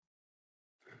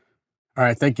All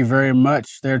right, thank you very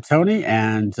much there, Tony,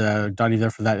 and Donnie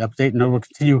there for that update. And we'll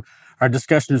continue our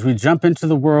discussion as we jump into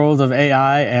the world of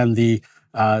AI and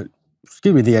uh,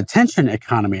 the attention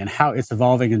economy and how it's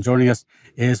evolving. And joining us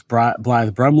is Blythe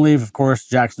Brumleve, of course,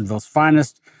 Jacksonville's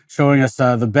finest, showing us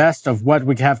the best of what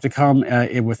we have to come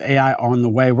with AI on the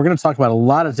way. We're going to talk about a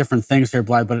lot of different things here,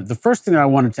 Blythe, but the first thing that I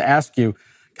wanted to ask you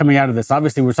coming out of this,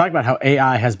 obviously, we're talking about how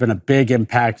AI has been a big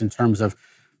impact in terms of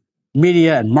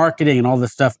media and marketing and all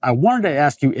this stuff. I wanted to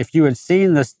ask you if you had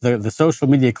seen the social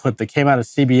media clip that came out of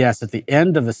CBS at the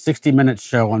end of the 60 Minutes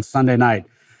show on Sunday night,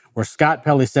 where Scott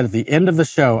Pelley said at the end of the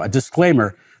show, a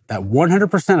disclaimer that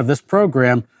 100% of this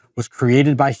program was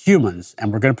created by humans.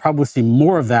 And we're going to probably see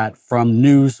more of that from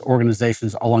news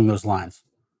organizations along those lines.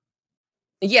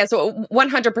 Yeah, so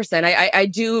 100%. I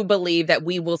do believe that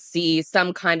we will see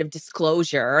some kind of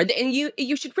disclosure, and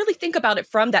you should really think about it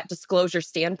from that disclosure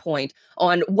standpoint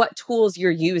on what tools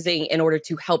you're using in order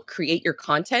to help create your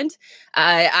content.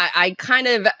 I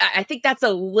think that's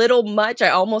a little much. I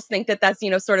almost think that that's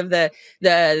sort of the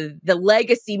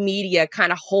legacy media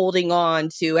kind of holding on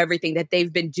to everything that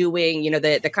they've been doing,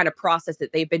 the kind of process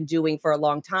that they've been doing for a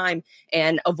long time,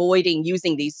 and avoiding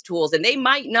using these tools. And they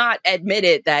might not admit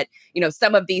it that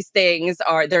some of these things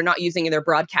they're not using in their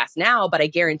broadcast now, but I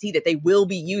guarantee that they will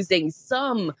be using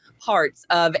some parts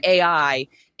of AI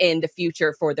in the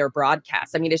future for their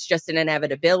broadcast. I mean, it's just an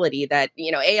inevitability that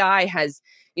AI has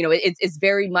it's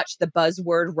very much the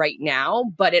buzzword right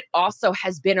now, but it also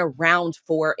has been around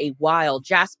for a while.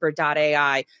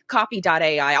 Jasper.ai,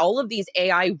 Copy.ai, all of these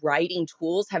AI writing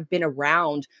tools have been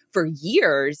around for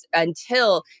years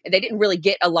until they didn't really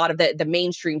get a lot of the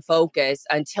mainstream focus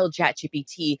until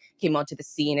ChatGPT came onto the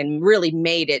scene and really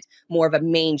made it more of a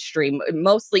mainstream.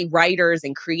 Mostly writers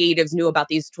and creatives knew about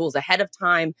these tools ahead of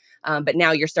time, but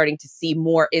now you're starting to see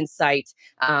more insight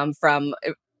from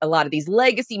a lot of these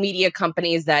legacy media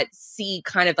companies that see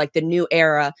kind of like the new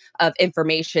era of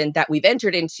information that we've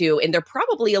entered into, and they're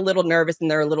probably a little nervous and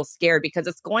they're a little scared because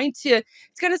it's going to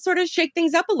sort of shake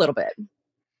things up a little bit.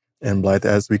 And Blythe,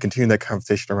 as we continue that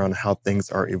conversation around how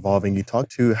things are evolving, you talk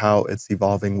to how it's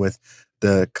evolving with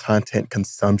the content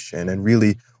consumption and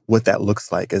really what that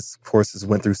looks like. As of course, has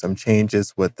went through some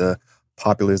changes with the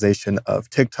popularization of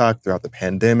TikTok throughout the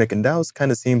pandemic, and now it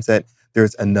kind of seems that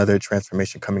there's another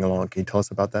transformation coming along. Can you tell us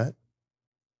about that?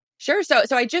 Sure. So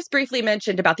I just briefly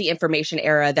mentioned about the information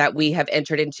era that we have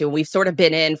entered into. We've sort of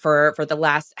been in for the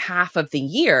last half of the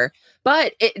year,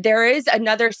 but there is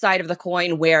another side of the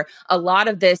coin where a lot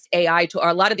of this or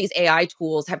a lot of these AI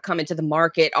tools have come into the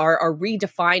market, are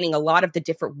redefining a lot of the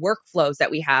different workflows that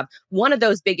we have. One of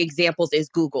those big examples is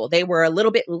Google. They were a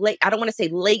little bit late. I don't want to say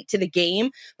late to the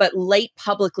game, but late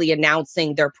publicly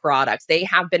announcing their products. They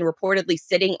have been reportedly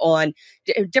sitting on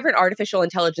different artificial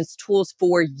intelligence tools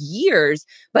for years,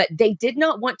 but they did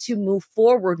not want to move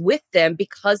forward with them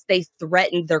because they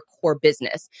threatened their core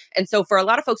business. And so for a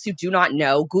lot of folks who do not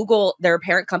know, Google, their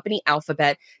parent company,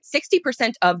 Alphabet,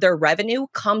 60% of their revenue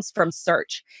comes from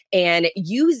search. And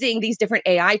using these different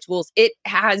AI tools,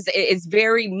 is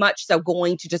very much so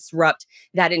going to disrupt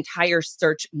that entire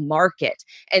search market.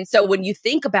 And so when you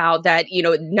think about that,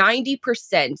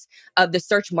 90% of the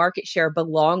search market share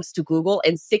belongs to Google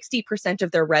and 60%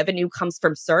 of their revenue comes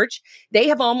from search. They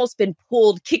have almost been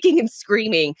pulled kicking and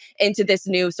screaming into this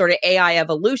new sort of AI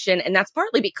evolution. And that's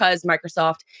partly because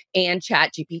Microsoft and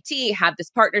ChatGPT have this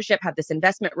partnership, have this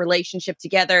investment relationship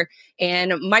together.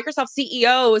 And Microsoft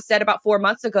CEO said about 4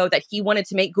 months ago that he wanted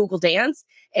to make Google dance.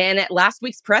 And at last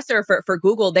week's presser for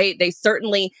Google, they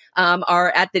certainly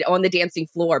are on the dancing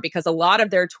floor, because a lot of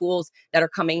their tools that are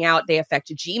coming out, they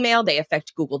affect Gmail, they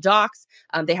affect Google Docs.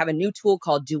 They have a new tool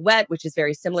called Duet, which is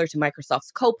very similar to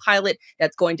Microsoft's Copilot,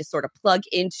 that's going to sort of plug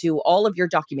into all of your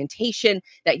documentation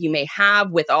that you may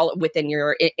have within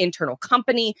your internal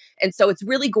company. And so it's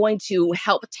really going to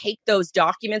help take those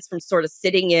documents from sort of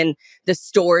sitting in the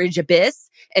storage abyss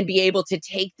and be able to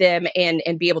take them and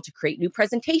be able to create new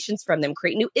presentations from them,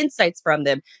 create new insights from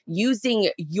them, using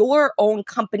your own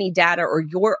company data or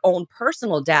your own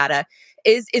personal data.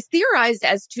 Is theorized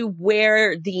as to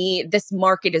where this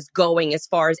market is going as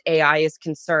far as AI is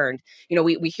concerned.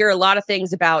 We hear a lot of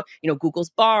things about Google's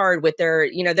Bard with their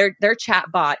chat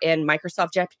bot, and Microsoft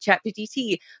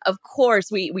ChatGPT. Of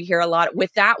course, we hear a lot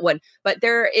with that one, but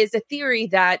there is a theory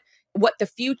that what the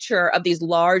future of these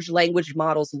large language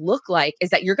models look like is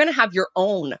that you're going to have your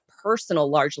own personal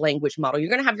large language model. You're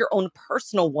going to have your own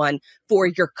personal one for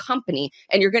your company,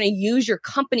 and you're going to use your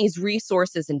company's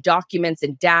resources and documents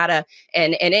and data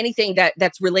and anything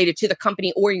that's related to the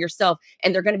company or yourself,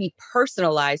 and they're going to be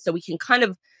personalized. So we can kind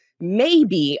of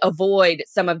maybe avoid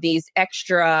some of these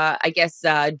extra, I guess,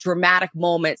 dramatic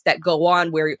moments that go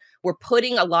on where we're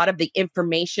putting a lot of the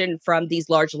information from these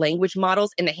large language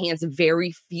models in the hands of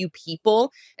very few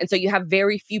people. And so you have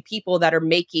very few people that are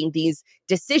making these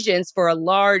decisions for a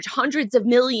large hundreds of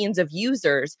millions of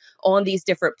users on these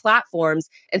different platforms.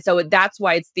 And so that's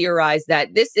why it's theorized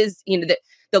that this is,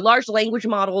 the large language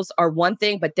models are one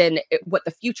thing, but then what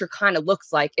the future kind of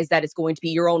looks like is that it's going to be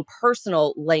your own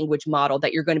personal language model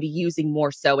that you're going to be using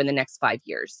more so in the next 5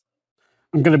 years.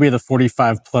 I'm going to be the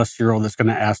 45-plus-year-old that's going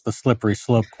to ask the slippery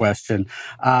slope question.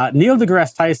 Neil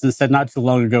deGrasse Tyson said not too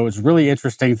long ago, it's a really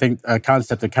interesting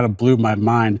concept that kind of blew my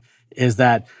mind, is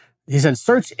that he said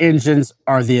search engines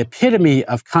are the epitome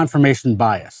of confirmation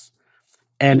bias.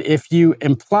 And if you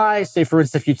imply, say, for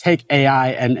instance, if you take AI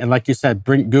and like you said,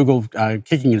 bring Google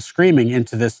kicking and screaming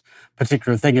into this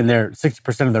particular thing, and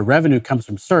 60% of their revenue comes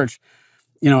from search,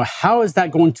 how is that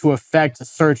going to affect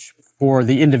search for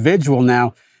the individual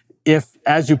now if,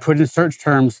 as you put in search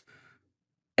terms,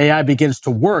 AI begins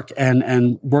to work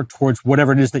and work towards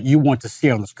whatever it is that you want to see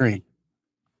on the screen?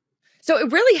 So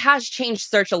it really has changed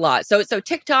search a lot. So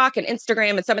TikTok and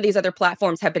Instagram and some of these other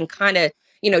platforms have been kind of,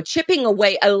 chipping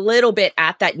away a little bit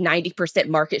at that 90%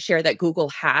 market share that Google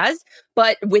has.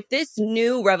 But with this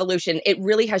new revolution, it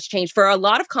really has changed for a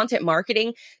lot of content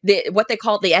marketing. What they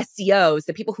call the SEOs,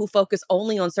 the people who focus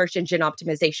only on search engine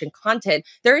optimization content,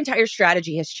 their entire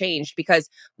strategy has changed because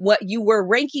what you were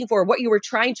ranking for, what you were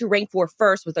trying to rank for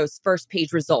first with those first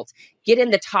page results, get in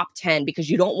the top 10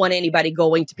 because you don't want anybody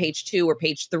going to page 2 or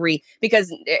page 3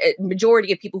 because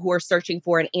majority of people who are searching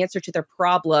for an answer to their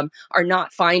problem are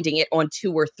not finding it on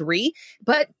 2 or 3.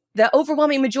 But the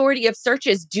overwhelming majority of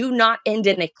searches do not end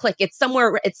in a click. It's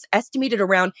estimated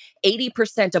around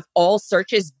 80% of all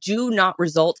searches do not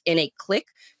result in a click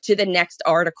to the next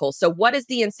article. So what is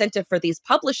the incentive for these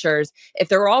publishers if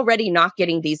they're already not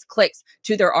getting these clicks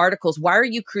to their articles? Why are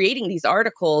you creating these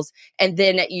articles? And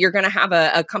then you're going to have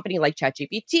a company like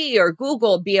ChatGPT or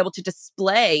Google be able to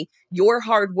display your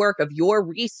hard work of your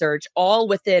research all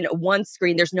within one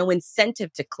screen. There's no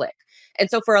incentive to click. And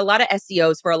so for a lot of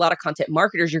SEOs, for a lot of content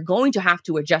marketers, you're going to have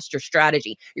to adjust your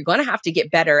strategy. You're going to have to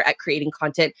get better at creating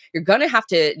content. You're going to have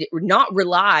to not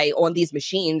rely on these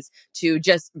machines to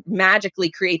just magically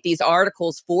create these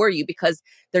articles for you because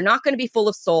they're not going to be full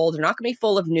of soul. They're not going to be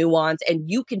full of nuance. And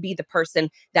you can be the person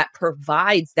that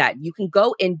provides that. You can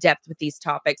go in depth with these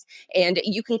topics and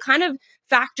you can kind of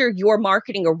factor your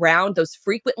marketing around those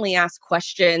frequently asked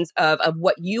questions of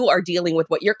what you are dealing with,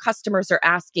 what your customers are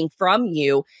asking from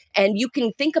you. And you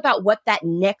can think about what that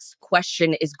next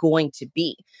question is going to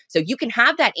be. So you can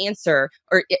have that answer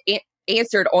or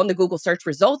answered on the Google search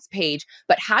results page,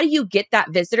 but how do you get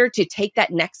that visitor to take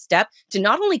that next step to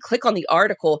not only click on the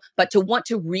article, but to want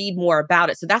to read more about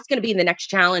it? So that's going to be the next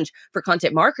challenge for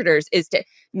content marketers is to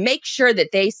make sure that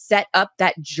they set up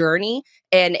that journey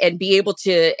and be able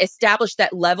to establish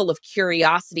that level of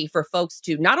curiosity for folks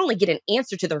to not only get an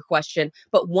answer to their question,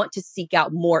 but want to seek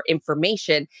out more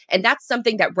information. And that's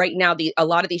something that right now, a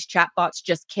lot of these chatbots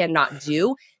just cannot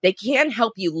do. They can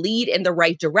help you lead in the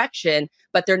right direction,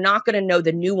 but they're not going to know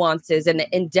the nuances and the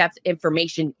in-depth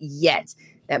information yet.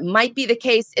 That might be the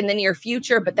case in the near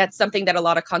future, but that's something that a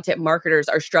lot of content marketers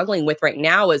are struggling with right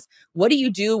now is what do you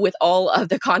do with all of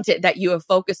the content that you have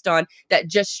focused on that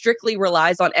just strictly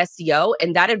relies on SEO?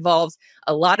 And that involves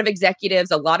a lot of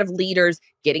executives, a lot of leaders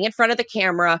getting in front of the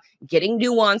camera, getting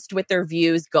nuanced with their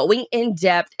views, going in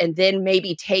depth, and then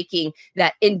maybe taking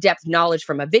that in-depth knowledge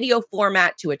from a video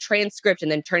format to a transcript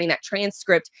and then turning that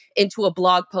transcript into a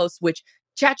blog post, which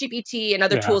ChatGPT and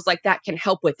other tools like that can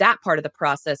help with that part of the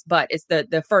process, but it's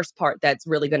the first part that's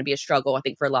really going to be a struggle, I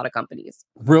think, for a lot of companies.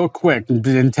 Real quick,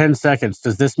 in 10 seconds,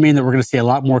 does this mean that we're going to see a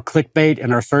lot more clickbait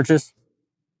in our searches?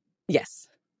 Yes,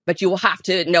 but you will have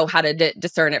to know how to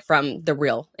discern it from the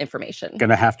real information. Going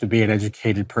to have to be an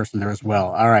educated person there as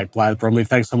well. All right, Blythe Brumley,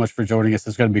 thanks so much for joining us.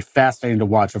 It's going to be fascinating to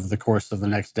watch over the course of the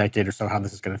next decade or so how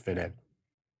this is going to fit in.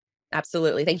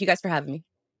 Absolutely. Thank you guys for having me.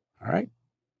 All right.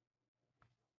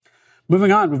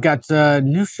 Moving on, we've got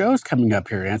new shows coming up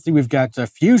here, Anthony. We've got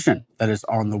Fusion that is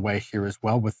on the way here as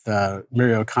well with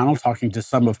Mary O'Connell talking to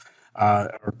some of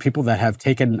people that have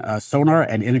taken Sonar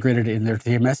and integrated it in their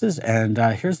TMSs. And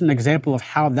here's an example of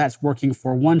how that's working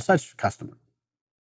for one such customer.